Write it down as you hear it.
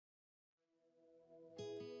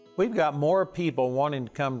We've got more people wanting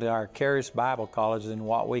to come to our Charis Bible College than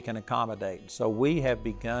what we can accommodate. So we have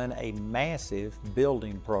begun a massive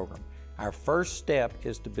building program. Our first step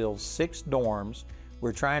is to build 6 dorms.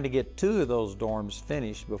 We're trying to get 2 of those dorms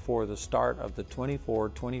finished before the start of the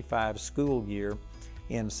 24-25 school year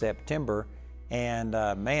in September. And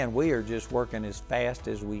man, we are just working as fast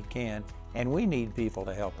as we can, and we need people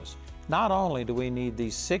to help us. Not only do we need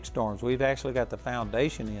these 6 dorms, we've actually got the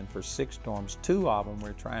foundation in for 6 dorms. 2 of them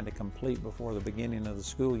we're trying to complete before the beginning of the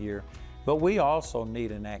school year. But we also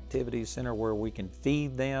need an activity center where we can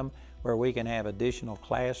feed them, where we can have additional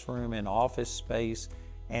classroom and office space.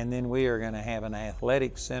 And then we are going to have an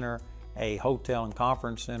athletic center, a hotel and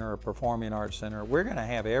conference center, a performing arts center. We're going to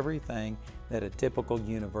have everything that a typical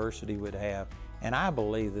university would have. And I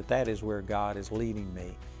believe that that is where God is leading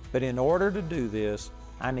me. But in order to do this,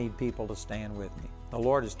 I need people to stand with me. The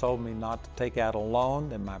Lord has told me not to take out a loan,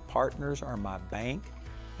 that my partners are my bank.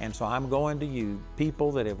 And so I'm going to you,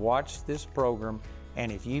 people that have watched this program,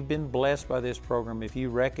 and if you've been blessed by this program, if you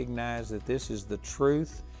recognize that this is the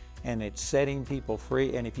truth and it's setting people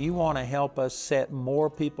free, and if you want to help us set more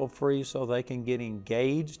people free so they can get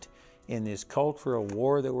engaged in this cultural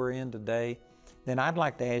war that we're in today, then I'd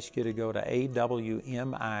like to ask you to go to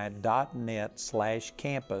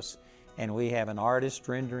awmi.net/campus, and we have an artist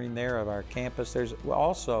rendering there of our campus. There's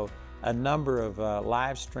also a number of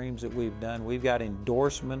live streams that we've done. We've got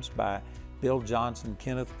endorsements by Bill Johnson,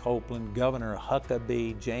 Kenneth Copeland, Governor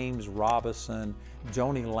Huckabee, James Robinson,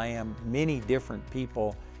 Joni Lamb. Many different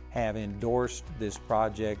people have endorsed this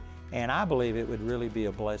project, and I believe it would really be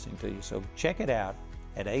a blessing to you. So check it out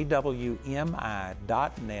at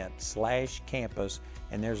awmi.net/campus,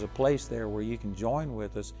 and there's a place there where you can join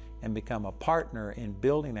with us and become a partner in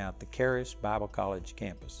building out the Charis Bible College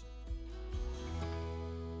campus.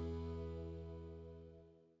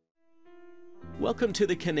 Welcome to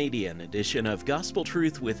the Canadian edition of Gospel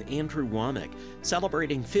Truth with Andrew Wommack,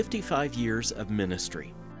 celebrating 55 years of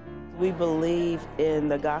ministry. We believe in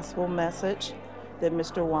the gospel message that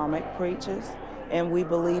Mr. Wommack preaches, and we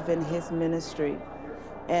believe in his ministry.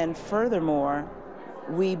 And furthermore,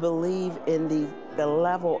 we believe in the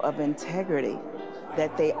level of integrity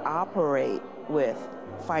that they operate with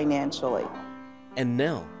financially. And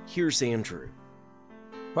now, here's Andrew.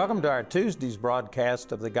 Welcome to our Tuesday's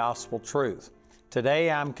broadcast of the Gospel Truth. Today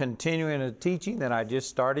I'm continuing a teaching that I just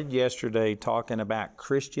started yesterday talking about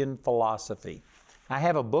Christian philosophy. I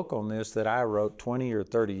have a book on this that I wrote 20 or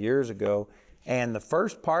 30 years ago, and the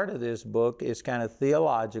first part of this book is kind of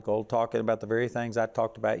theological, talking about the very things I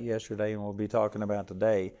talked about yesterday and we'll be talking about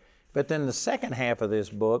today. But then the second half of this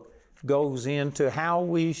book goes into how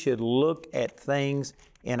we should look at things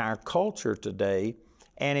in our culture today,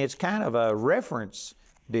 and it's kind of a reference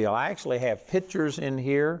deal. I actually have pictures in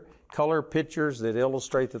here, color pictures that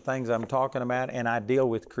illustrate the things I'm talking about, and I deal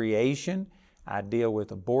with creation, I deal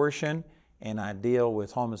with abortion, and I deal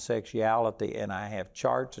with homosexuality, and I have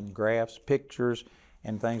charts and graphs, pictures,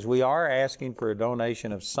 and things. We are asking for a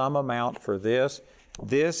donation of some amount for this.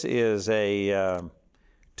 This is a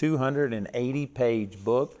 280-page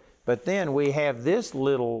book. But then we have this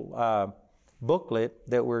little booklet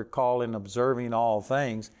that we're calling Observing All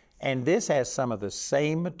Things, and this has some of the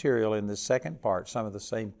same material in the second part, some of the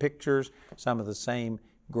same pictures, some of the same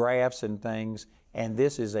graphs and things, and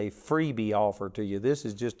this is a freebie offer to you. This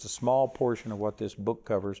is just a small portion of what this book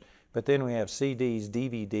covers, but then we have CDs,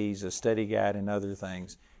 DVDs, a study guide, and other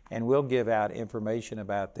things, and we'll give out information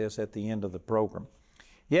about this at the end of the program.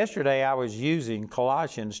 Yesterday I was using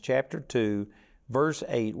Colossians chapter 2, Verse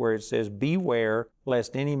 8, where it says, "Beware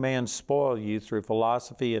lest any man spoil you through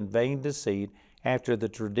philosophy and vain deceit, after the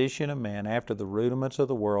tradition of man, after the rudiments of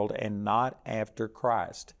the world, and not after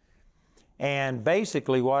Christ." And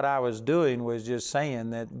basically what I was doing was just saying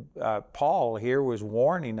that Paul here was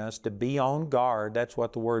warning us to be on guard. That's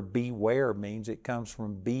what the word beware means. It comes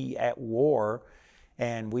from be at war.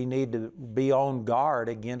 And we need to be on guard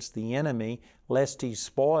against the enemy, lest he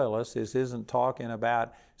spoil us. This isn't talking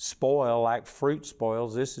about spoil like fruit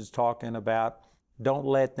spoils. This is talking about don't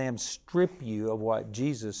let them strip you of what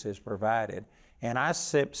Jesus has provided. And I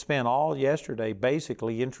spent all yesterday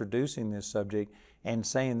basically introducing this subject and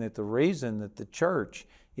saying that the reason that the church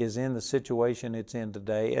is in the situation it's in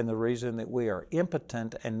today, and the reason that we are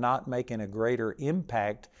impotent and not making a greater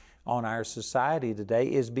impact on our society today,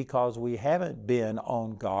 is because we haven't been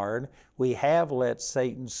on guard. We have let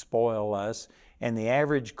Satan spoil us, and the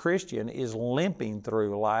average Christian is limping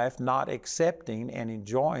through life, not accepting and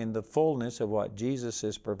enjoying the fullness of what Jesus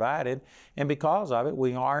has provided, and because of it,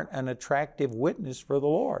 we aren't an attractive witness for the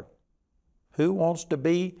Lord. Who wants to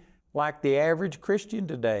be like the average Christian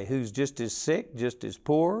today, who's just as sick, just as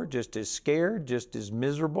poor, just as scared, just as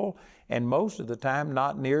miserable, and most of the time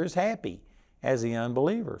not near as happy as the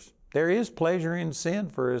unbelievers. There is pleasure in sin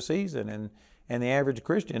for a season, and the average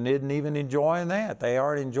Christian isn't even enjoying that. They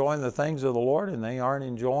aren't enjoying the things of the Lord, and they aren't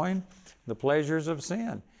enjoying the pleasures of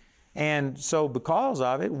sin. And so because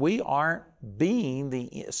of it, we aren't being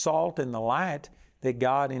the salt and the light that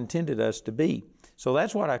God intended us to be. So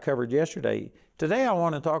that's what I covered yesterday. Today I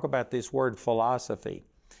want to talk about this word philosophy.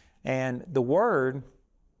 And the word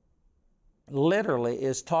literally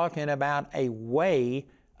is talking about a way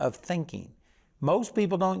of thinking. Most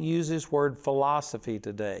people don't use this word philosophy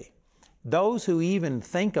today. Those who even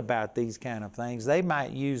think about these kind of things, they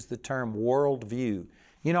might use the term worldview.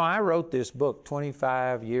 You know, I wrote this book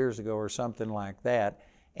 25 years ago or something like that,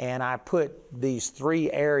 and I put these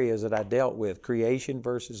three areas that I dealt with, creation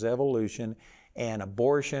versus evolution, and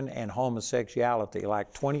abortion and homosexuality,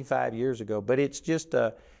 like 25 years ago. But it's just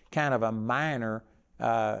a kind of a minor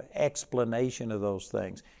explanation of those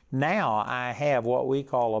things. Now I have what we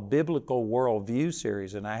call a biblical worldview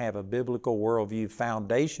series, and I have a biblical worldview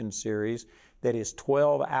foundation series that is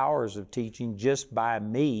 12 hours of teaching just by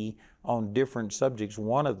me on different subjects.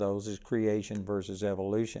 One of those is creation versus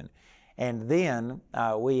evolution. And then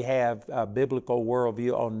we have a biblical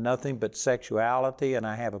worldview on nothing but sexuality, and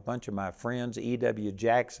I have a bunch of my friends, E.W.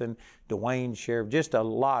 Jackson, Dwayne Sheriff, just a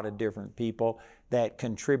lot of different people that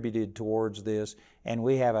contributed towards this. And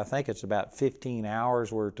we have, I think it's about 15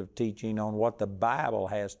 hours worth of teaching on what the Bible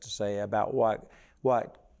has to say about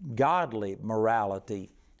what godly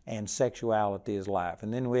morality and sexuality is like.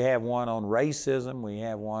 And then we have one on racism, we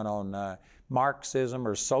have one on Marxism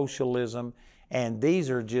or socialism, and these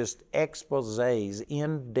are just exposés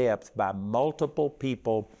in depth by multiple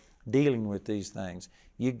people dealing with these things.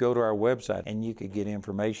 You go to our website and you could get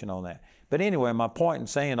information on that. But anyway, my point in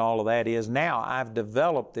saying all of that is now I've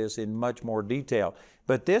developed this in much more detail.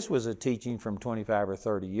 But this was a teaching from 25 or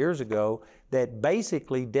 30 years ago that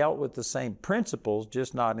basically dealt with the same principles,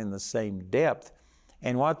 just not in the same depth.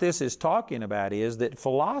 And what this is talking about is that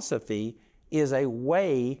philosophy is a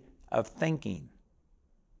way of thinking.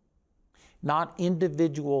 Not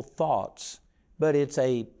individual thoughts, but it's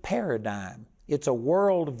a paradigm. It's a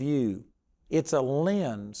worldview. It's a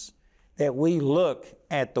lens that we look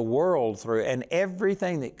at the world through, and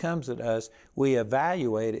everything that comes at us, we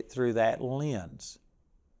evaluate it through that lens.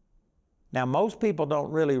 Now, most people don't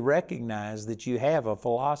really recognize that you have a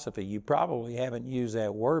philosophy. You probably haven't used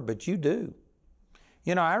that word, but you do.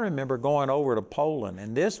 You know, I remember going over to Poland,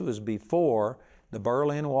 and this was before the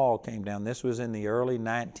Berlin Wall came down. This was in the early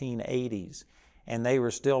 1980s, and they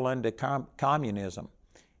were still under communism.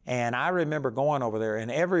 And I remember going over there,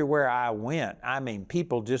 and everywhere I went, I mean,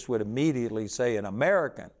 people just would immediately say, an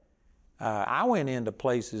American. I went into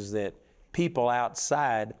places that people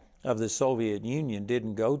outside of the Soviet Union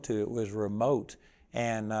didn't go to. It was remote.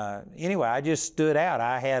 And anyway, I just stood out.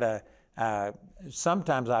 I had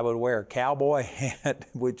sometimes I would wear a cowboy hat,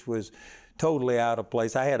 which was totally out of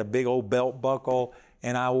place. I had a big old belt buckle,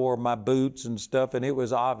 and I wore my boots and stuff, and it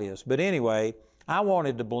was obvious. But anyway, I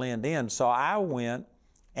wanted to blend in, so I went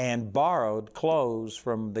and borrowed clothes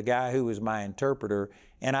from the guy who was my interpreter,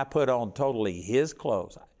 and I put on totally his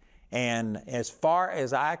clothes. And as far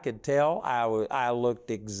as I could tell, I looked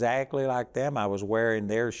exactly like them. I was wearing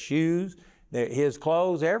their shoes, his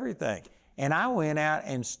clothes, everything. And I went out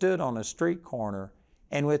and stood on a street corner,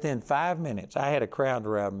 and within 5 minutes, I had a crowd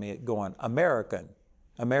around me going, American,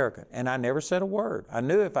 American. And I never said a word. I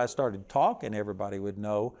knew if I started talking, everybody would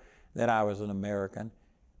know that I was an American.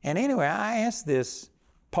 And anyway, I asked this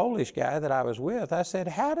Polish guy that I was with, I said,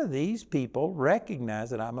 how do these people recognize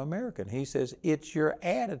that I'm American? He says, it's your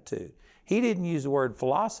attitude. He didn't use the word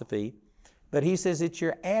philosophy, but he says, it's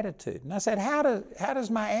your attitude. And I said, how does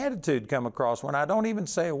my attitude come across when I don't even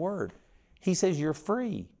say a word? He says, you're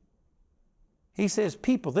free. He says,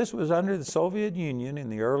 people, this was under the Soviet Union in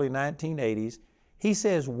the early 1980s. He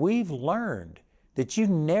says, we've learned that you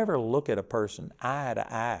never look at a person eye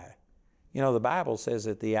to eye. You know, the Bible says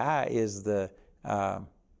that the eye is the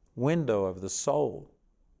window of the soul.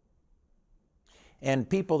 And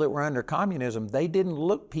people that were under communism, they didn't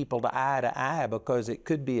look people to eye because it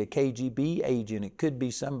could be a KGB agent. It could be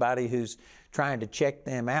somebody who's trying to check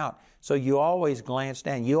them out. So you always glanced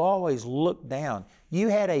down. You always looked down. You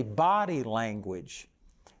had a body language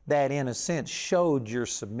that, in a sense, showed your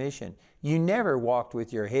submission. You never walked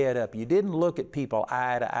with your head up. You didn't look at people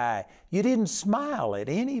eye to eye. You didn't smile at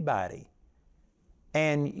anybody.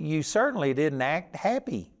 And you certainly didn't act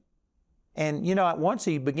happy. And, you know, once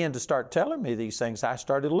he began to start telling me these things, I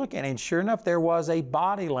started looking, and sure enough, there was a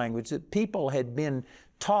body language that people had been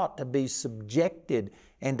taught to be subjected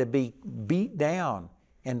and to be beat down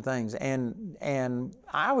and things. And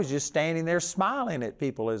I was just standing there smiling at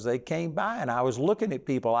people as they came by, and I was looking at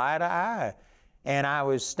people eye to eye. And I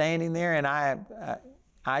was standing there, and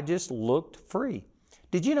I just looked free.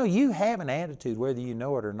 Did you know you have an attitude whether you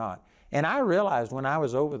know it or not? And I realized when I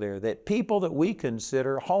was over there that people that we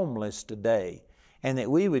consider homeless today and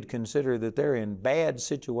that we would consider that they're in bad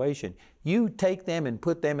situation, you take them and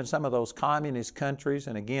put them in some of those communist countries,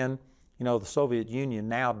 and again, you know, the Soviet Union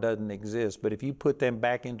now doesn't exist, but if you put them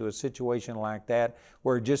back into a situation like that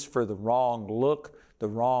where just for the wrong look, the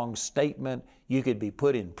wrong statement, you could be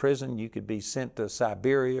put in prison, you could be sent to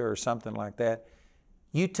Siberia or something like that.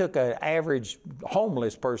 You took an average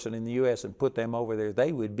homeless person in the U.S. and put them over there,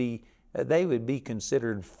 they would be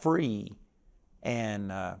considered free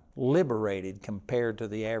and liberated compared to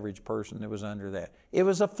the average person that was under that. It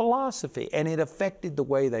was a philosophy, and it affected the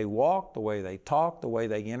way they walked, the way they talked, the way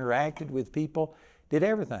they interacted with people, did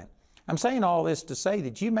everything. I'm saying all this to say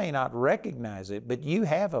that you may not recognize it, but you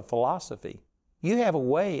have a philosophy. You have a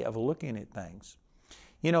way of looking at things.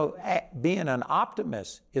 You know, being an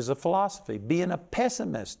optimist is a philosophy. Being a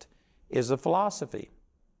pessimist is a philosophy.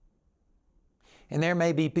 And there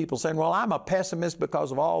may be people saying, well, I'm a pessimist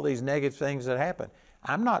because of all these negative things that happen.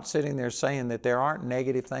 I'm not sitting there saying that there aren't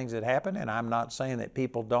negative things that happen, and I'm not saying that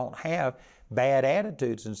people don't have bad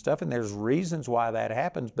attitudes and stuff, and there's reasons why that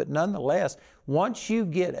happens. But nonetheless, once you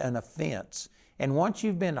get an offense, and once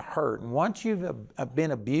you've been hurt, and once you've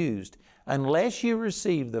been abused, unless you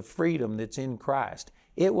receive the freedom that's in Christ,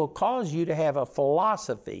 it will cause you to have a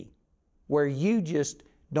philosophy where you just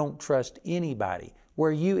don't trust anybody,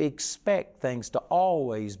 where you expect things to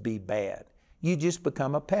always be bad. You just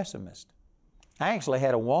become a pessimist. I actually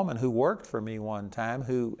had a woman who worked for me one time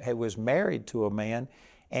who was married to a man,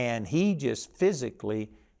 and he just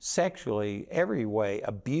physically, sexually, every way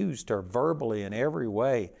abused her, verbally in every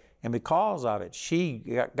way. And because of it, she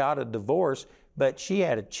got a divorce, but she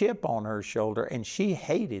had a chip on her shoulder, and she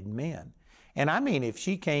hated men. And I mean, if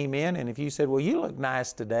she came in and if you said, well, you look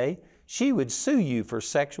nice today, she would sue you for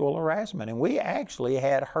sexual harassment. And we actually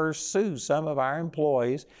had her sue some of our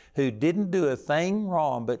employees who didn't do a thing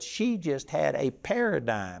wrong, but she just had a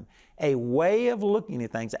paradigm, a way of looking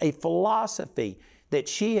at things, a philosophy that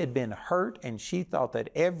she had been hurt, and she thought that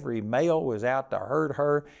every male was out to hurt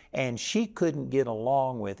her, and she couldn't get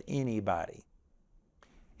along with anybody.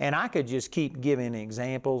 And I could just keep giving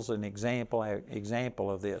examples and example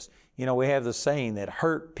of this. You know, we have the saying that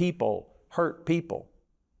hurt people hurt people.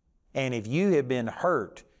 And if you have been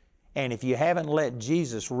hurt, and if you haven't let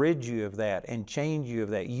Jesus rid you of that and change you of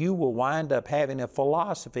that, you will wind up having a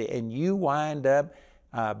philosophy, and you wind up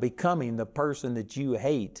becoming the person that you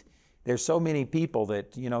hate. There's so many people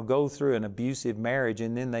that, you know, go through an abusive marriage,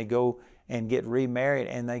 and then they go and get remarried,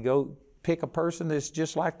 and they go pick a person that's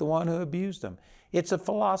just like the one who abused them. It's a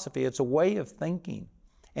philosophy. It's a way of thinking.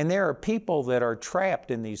 And there are people that are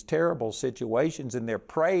trapped in these terrible situations, and they're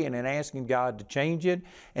praying and asking God to change it,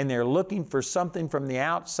 and they're looking for something from the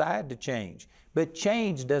outside to change. But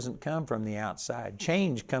change doesn't come from the outside.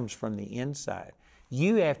 Change comes from the inside.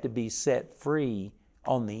 You have to be set free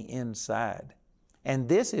on the inside. And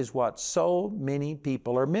this is what so many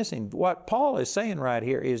people are missing. What Paul is saying right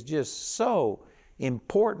here is just so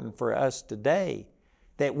important for us today,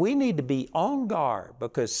 that we need to be on guard,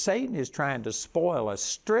 because Satan is trying to spoil us,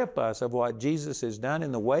 strip us of what Jesus has done,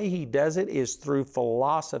 and the way he does it is through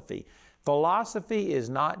philosophy. Philosophy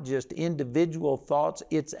is not just individual thoughts,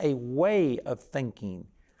 it's a way of thinking.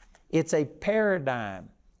 It's a paradigm.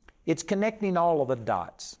 It's connecting all of the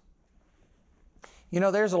dots. You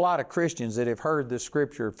know, there's a lot of Christians that have heard the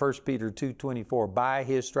scripture, 1 Peter 2:24, by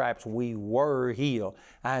His stripes we were healed.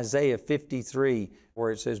 Isaiah 53,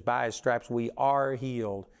 where it says, by His stripes we are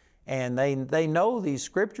healed. And they know these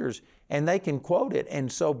scriptures, and they can quote it. And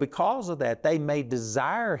so because of that, they may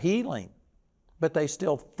desire healing, but they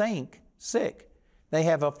still think sick. They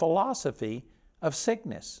have a philosophy of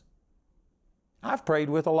sickness. I've prayed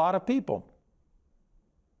with a lot of people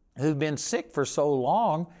who've been sick for so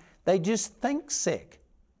long, they just think sick.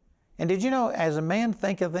 And did you know, as a man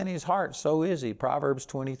thinketh in his heart, so is he, Proverbs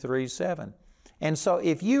 23:7. And so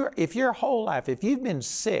if your whole life, if you've been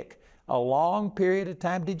sick a long period of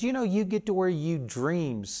time, did you know you get to where you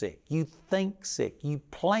dream sick, you think sick, you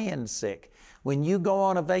plan sick? When you go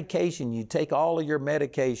on a vacation, you take all of your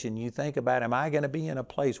medication, you think about, am I going to be in a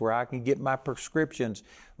place where I can get my prescriptions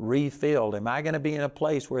refilled? Am I going to be in a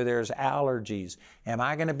place where there's allergies? Am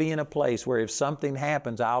I going to be in a place where if something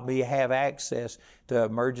happens, I'll have access to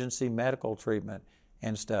emergency medical treatment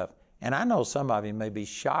and stuff? And I know some of you may be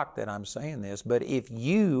shocked that I'm saying this, but if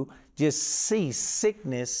you just see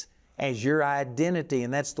sickness as your identity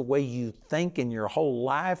and that's the way you think and your whole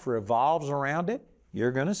life revolves around it,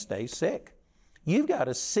 you're going to stay sick. You've got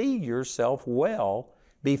to see yourself well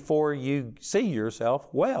before you see yourself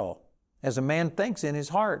well. As a man thinks in his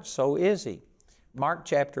heart, so is he. Mark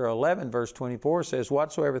chapter 11, verse 24 says,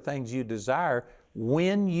 whatsoever things you desire,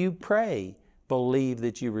 when you pray, believe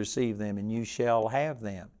that you receive them and you shall have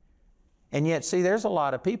them. And yet, see, there's a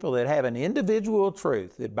lot of people that have an individual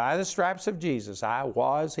truth that by the stripes of Jesus, I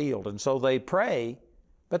was healed. And so they pray,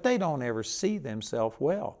 but they don't ever see themselves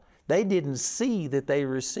well. They didn't see that they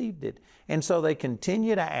received it. And so they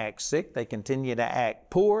continue to act sick. They continue to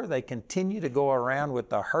act poor. They continue to go around with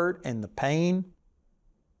the hurt and the pain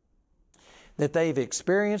that they've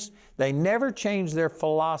experienced. They never change their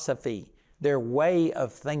philosophy, their way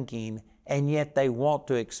of thinking, and yet they want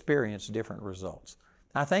to experience different results.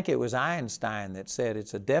 I think it was Einstein that said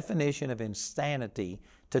it's a definition of insanity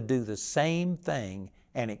to do the same thing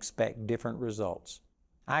and expect different results.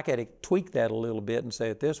 I could tweak that a little bit and say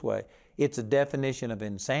it this way. It's a definition of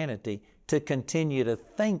insanity to continue to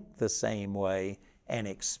think the same way and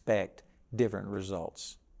expect different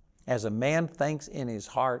results. As a man thinks in his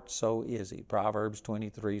heart, so is he. Proverbs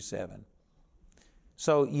 23:7.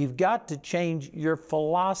 So you've got to change your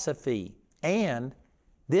philosophy. And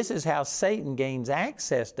this is how Satan gains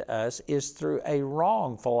access to us, is through a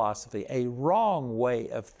wrong philosophy, a wrong way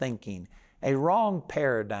of thinking, a wrong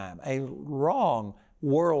paradigm, a wrong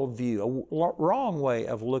worldview, a wrong way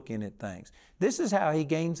of looking at things. This is how he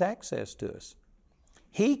gains access to us.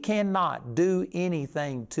 He cannot do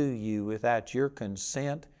anything to you without your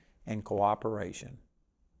consent and cooperation.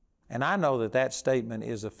 And I know that that statement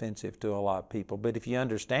is offensive to a lot of people, but if you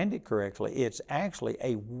understand it correctly, it's actually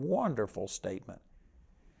a wonderful statement.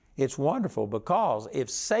 It's wonderful because if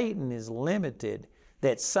Satan is limited,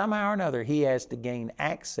 that somehow or another he has to gain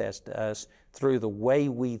access to us through the way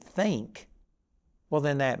we think, well,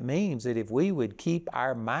 then that means that if we would keep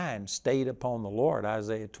our mind stayed upon the Lord,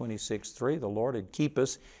 Isaiah 26:3, the Lord would keep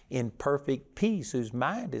us in perfect peace whose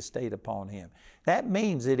mind is stayed upon Him. That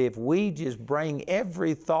means that if we just bring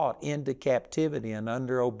every thought into captivity and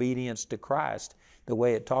under obedience to Christ, the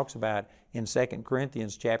way it talks about in 2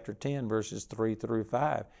 Corinthians chapter 10, verses 3 through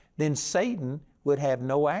 5, then Satan would have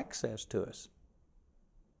no access to us.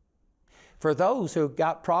 For those who've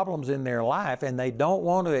got problems in their life and they don't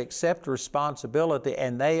want to accept responsibility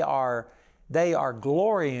and they are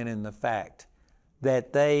glorying in the fact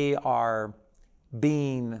that they are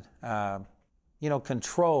being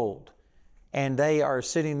controlled, and they are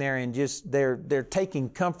sitting there and they're taking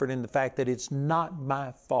comfort in the fact that it's not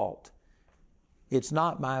my fault. It's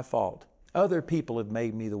not my fault. Other people have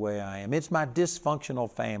made me the way I am. It's my dysfunctional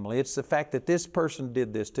family. It's the fact that this person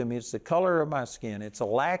did this to me. It's the color of my skin. It's a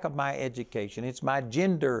lack of my education. It's my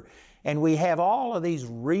gender. And we have all of these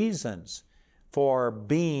reasons for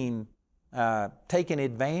being taken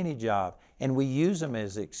advantage of, and we use them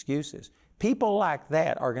as excuses. People like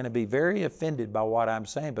that are going to be very offended by what I'm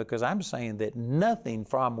saying, because I'm saying that nothing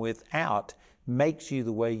from without makes you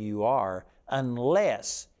the way you are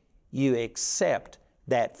unless you accept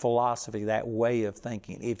that philosophy, that way of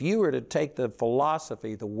thinking. If you were to take the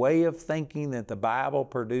philosophy, the way of thinking that the Bible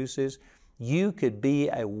produces, you could be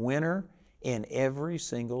a winner in every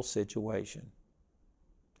single situation.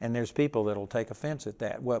 And there's people that will take offense at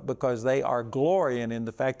that because they are glorying in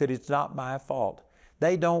the fact that it's not my fault.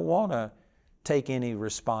 They don't want to take any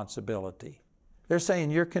responsibility. They're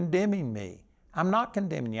saying, you're condemning me. I'm not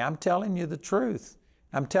condemning you. I'm telling you the truth.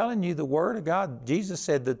 I'm telling you the Word of God. Jesus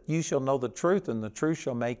said that you shall know the truth and the truth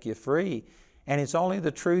shall make you free. And it's only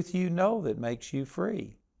the truth you know that makes you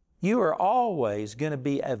free. You are always going to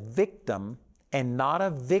be a victim and not a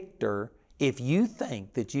victor if you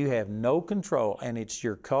think that you have no control, and it's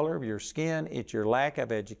your color of your skin, it's your lack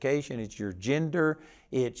of education, it's your gender,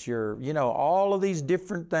 it's your, all of these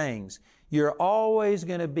different things. You're always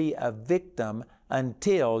going to be a victim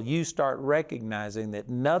until you start recognizing that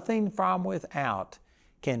nothing from without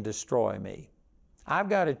can destroy me. I've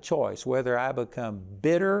got a choice whether I become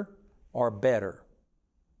bitter or better.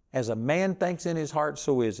 As a man thinks in his heart,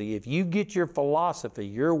 so is he. If you get your philosophy,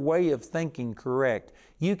 your way of thinking correct,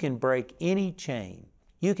 you can break any chain.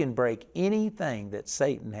 You can break anything that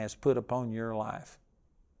Satan has put upon your life.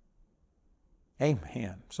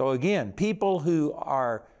 Amen. So again, people who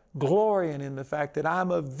are glorying in the fact that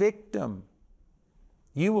I'm a victim,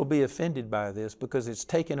 you will be offended by this because it's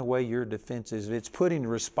taking away your defenses. It's putting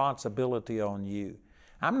responsibility on you.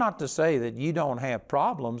 I'm not to say that you don't have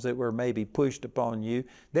problems that were maybe pushed upon you.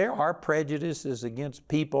 There are prejudices against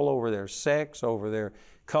people over their sex, over their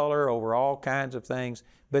color, over all kinds of things.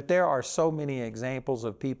 But there are so many examples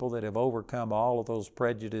of people that have overcome all of those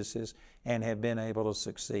prejudices and have been able to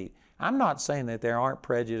succeed. I'm not saying that there aren't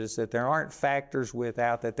prejudice, that there aren't factors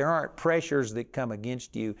without, that there aren't pressures that come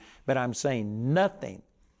against you, but I'm saying nothing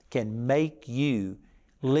can make you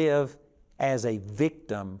live as a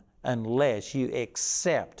victim unless you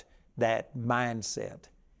accept that mindset.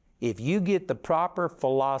 If you get the proper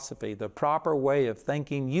philosophy, the proper way of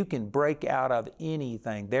thinking, you can break out of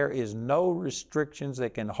anything. There is no restrictions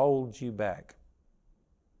that can hold you back.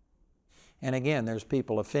 And again, there's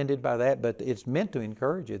people offended by that, but it's meant to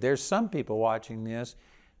encourage you. There's some people watching this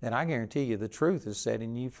that I guarantee you the truth is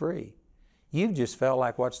setting you free. You've just felt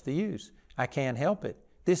like, what's the use? I can't help it.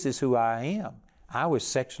 This is who I am. I was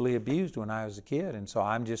sexually abused when I was a kid, and so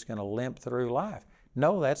I'm just going to limp through life.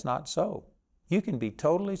 No, that's not so. You can be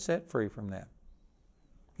totally set free from that.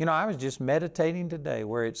 You know, I was just meditating today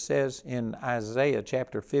where it says in Isaiah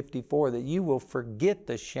chapter 54 that you will forget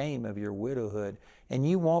the shame of your widowhood and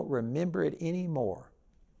you won't remember it anymore.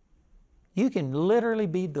 You can literally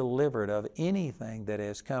be delivered of anything that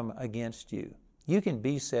has come against you. You can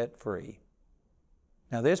be set free.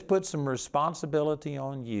 Now, this puts some responsibility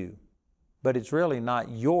on you, but it's really not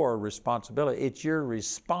your responsibility. It's your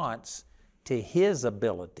response to His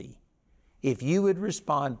ability. If you would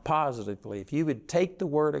respond positively, if you would take the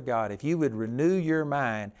Word of God, if you would renew your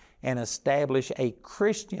mind and establish a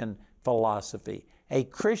Christian philosophy, a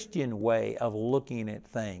Christian way of looking at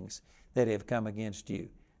things that have come against you,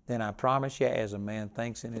 then I promise you, as a man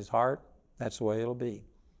thinks in his heart, that's the way it'll be.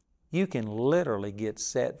 You can literally get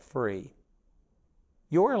set free.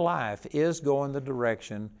 Your life is going the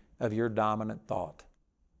direction of your dominant thought.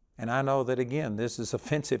 And I know that, again, this is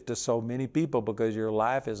offensive to so many people because your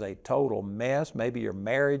life is a total mess. Maybe your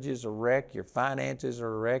marriage is a wreck, your finances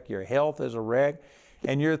are a wreck, your health is a wreck,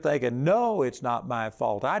 and you're thinking, no, it's not my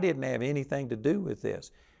fault. I didn't have anything to do with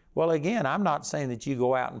this. Well, again, I'm not saying that you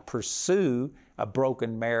go out and pursue a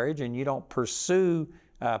broken marriage and you don't pursue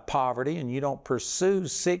poverty and you don't pursue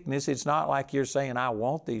sickness. It's not like you're saying, I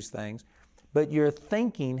want these things, but your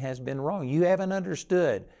thinking has been wrong. You haven't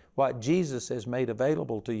understood what Jesus has made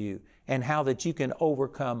available to you and how that you can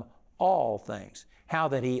overcome all things, how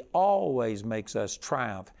that He always makes us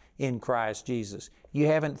triumph in Christ Jesus. You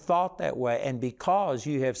haven't thought that way, and because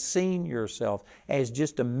you have seen yourself as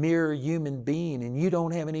just a mere human being and you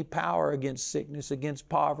don't have any power against sickness, against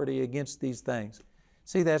poverty, against these things.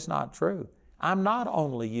 See, that's not true. I'm not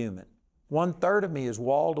only human. 1/3 of me is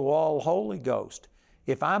wall-to-wall Holy Ghost.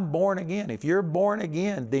 If I'm born again, if you're born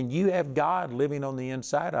again, then you have God living on the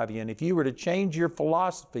inside of you. And if you were to change your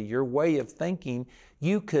philosophy, your way of thinking,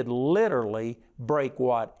 you could literally break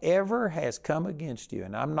whatever has come against you.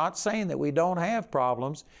 And I'm not saying that we don't have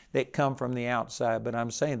problems that come from the outside, but I'm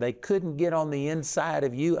saying they couldn't get on the inside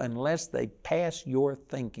of you unless they pass your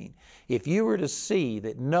thinking. If you were to see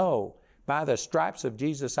that, no, by the stripes of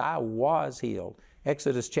Jesus I was healed,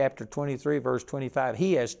 Exodus chapter 23, verse 25,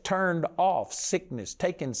 He has turned off sickness,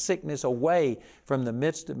 taken sickness away from the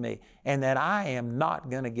midst of me, and that I am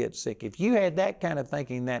not going to get sick. If you had that kind of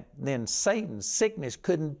thinking, then Satan's sickness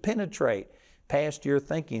couldn't penetrate past your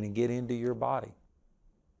thinking and get into your body.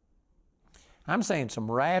 I'm saying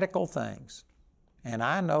some radical things, and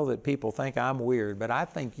I know that people think I'm weird, but I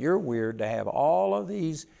think you're weird to have all of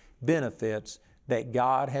these benefits that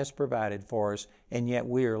God has provided for us, and yet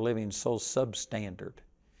we are living so substandard.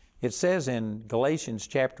 It says in Galatians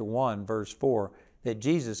chapter 1, verse 4, that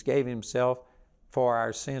Jesus gave Himself for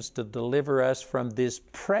our sins to deliver us from this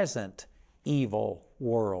present evil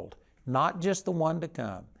world, not just the one to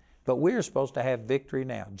come, but we're supposed to have victory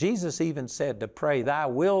now. Jesus even said to pray, Thy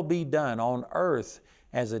will be done on earth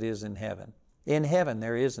as it is in heaven. In heaven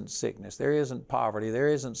there isn't sickness, there isn't poverty, there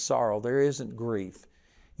isn't sorrow, there isn't grief.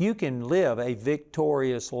 You can live a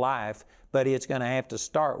victorious life, but it's going to have to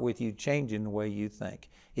start with you changing the way you think.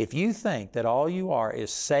 If you think that all you are is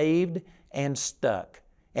saved and stuck,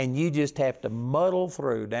 and you just have to muddle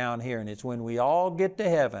through down here, and it's when we all get to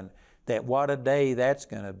heaven that what a day that's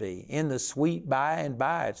going to be. In the sweet by and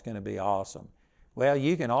by, it's going to be awesome. Well,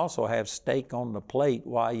 you can also have steak on the plate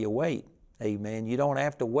while you wait. Amen. You don't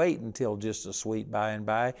have to wait until just a sweet by and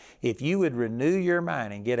by. If you would renew your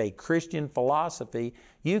mind and get a Christian philosophy,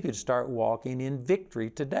 you could start walking in victory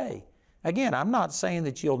today. Again, I'm not saying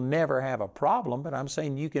that you'll never have a problem, but I'm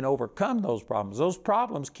saying you can overcome those problems. Those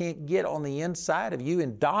problems can't get on the inside of you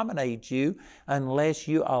and dominate you unless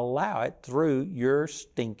you allow it through your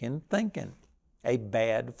stinking thinking, a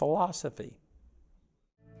bad philosophy.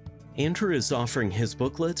 Andrew is offering his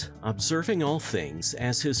booklet, Observing All Things,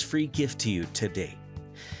 as his free gift to you today.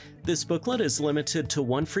 This booklet is limited to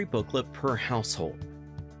one free booklet per household.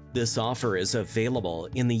 This offer is available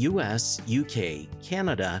in the US, UK,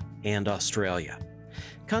 Canada, and Australia.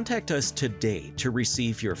 Contact us today to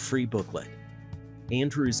receive your free booklet.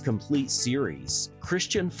 Andrew's complete series,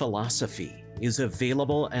 Christian Philosophy, is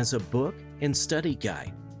available as a book and study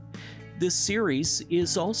guide. This series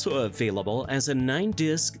is also available as a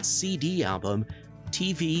 9-disc CD album,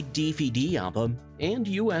 TV DVD album, and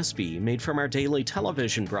USB made from our daily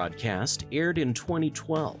television broadcast aired in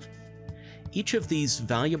 2012. Each of these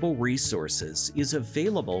valuable resources is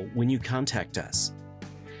available when you contact us.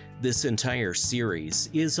 This entire series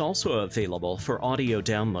is also available for audio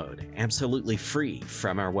download, absolutely free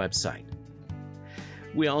from our website.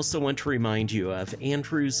 We also want to remind you of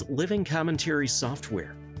Andrew's Living Commentary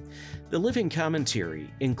software. The Living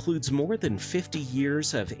Commentary includes more than 50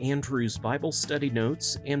 years of Andrew's Bible study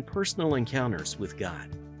notes and personal encounters with God.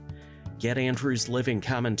 Get Andrew's Living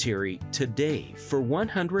Commentary today for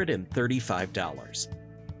 $135.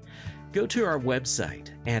 Go to our website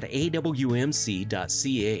at awmc.ca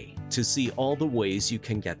to see all the ways you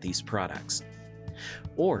can get these products.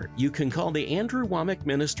 Or you can call the Andrew Wommack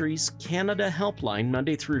Ministries Canada Helpline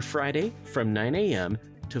Monday through Friday from 9 a.m.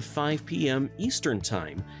 to 5 p.m. Eastern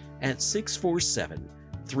Time at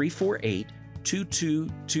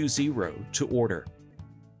 647-348-2220 to order.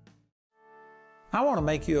 I want to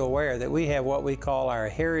make you aware that we have what we call our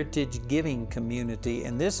Heritage Giving Community,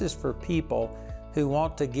 and this is for people who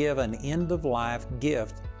want to give an end-of-life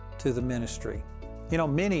gift to the ministry. You know,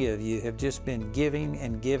 many of you have just been giving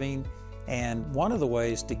and giving, and one of the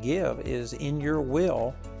ways to give is in your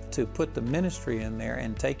will to put the ministry in there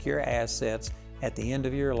and take your assets at the end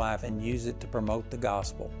of your life and use it to promote the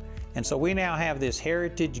gospel. And so we now have this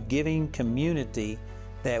Heritage Giving Community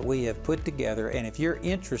that we have put together, and if you're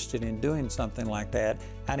interested in doing something like that,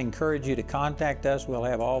 I'd encourage you to contact us. We'll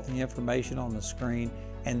have all the information on the screen,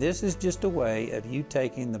 and this is just a way of you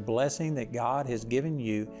taking the blessing that God has given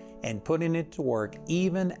you and putting it to work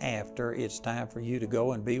even after it's time for you to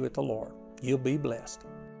go and be with the Lord. You'll be blessed.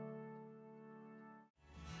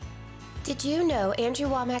 Did you know Andrew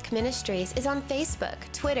Wommack Ministries is on Facebook,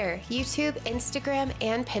 Twitter, YouTube, Instagram,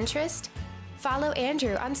 and Pinterest? Follow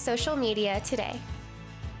Andrew on social media today.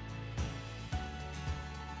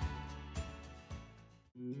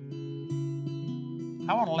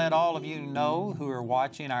 I want to let all of you know who are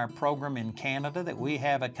watching our program in Canada that we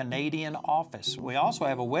have a Canadian office. We also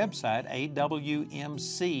have a website, awmc.ca,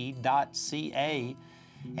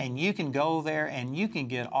 and you can go there and you can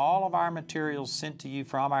get all of our materials sent to you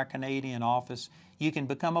from our Canadian office. You can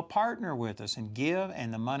become a partner with us and give,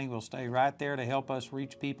 and the money will stay right there to help us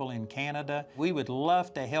reach people in Canada. We would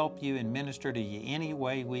love to help you and minister to you any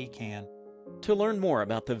way we can. To learn more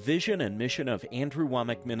about the vision and mission of Andrew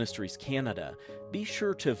Wommack Ministries Canada, be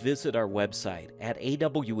sure to visit our website at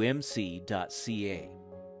awmc.ca.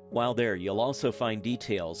 While there, you'll also find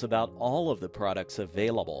details about all of the products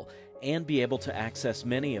available and be able to access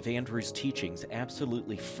many of Andrew's teachings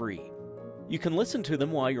absolutely free. You can listen to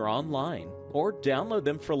them while you're online or download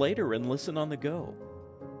them for later and listen on the go.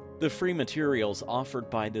 The free materials offered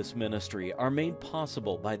by this ministry are made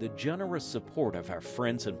possible by the generous support of our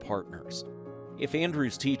friends and partners. If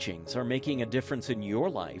Andrew's teachings are making a difference in your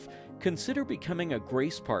life, consider becoming a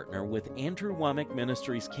grace partner with Andrew Wommack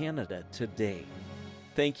Ministries Canada today.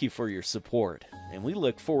 Thank you for your support, and we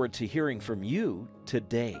look forward to hearing from you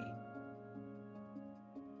today.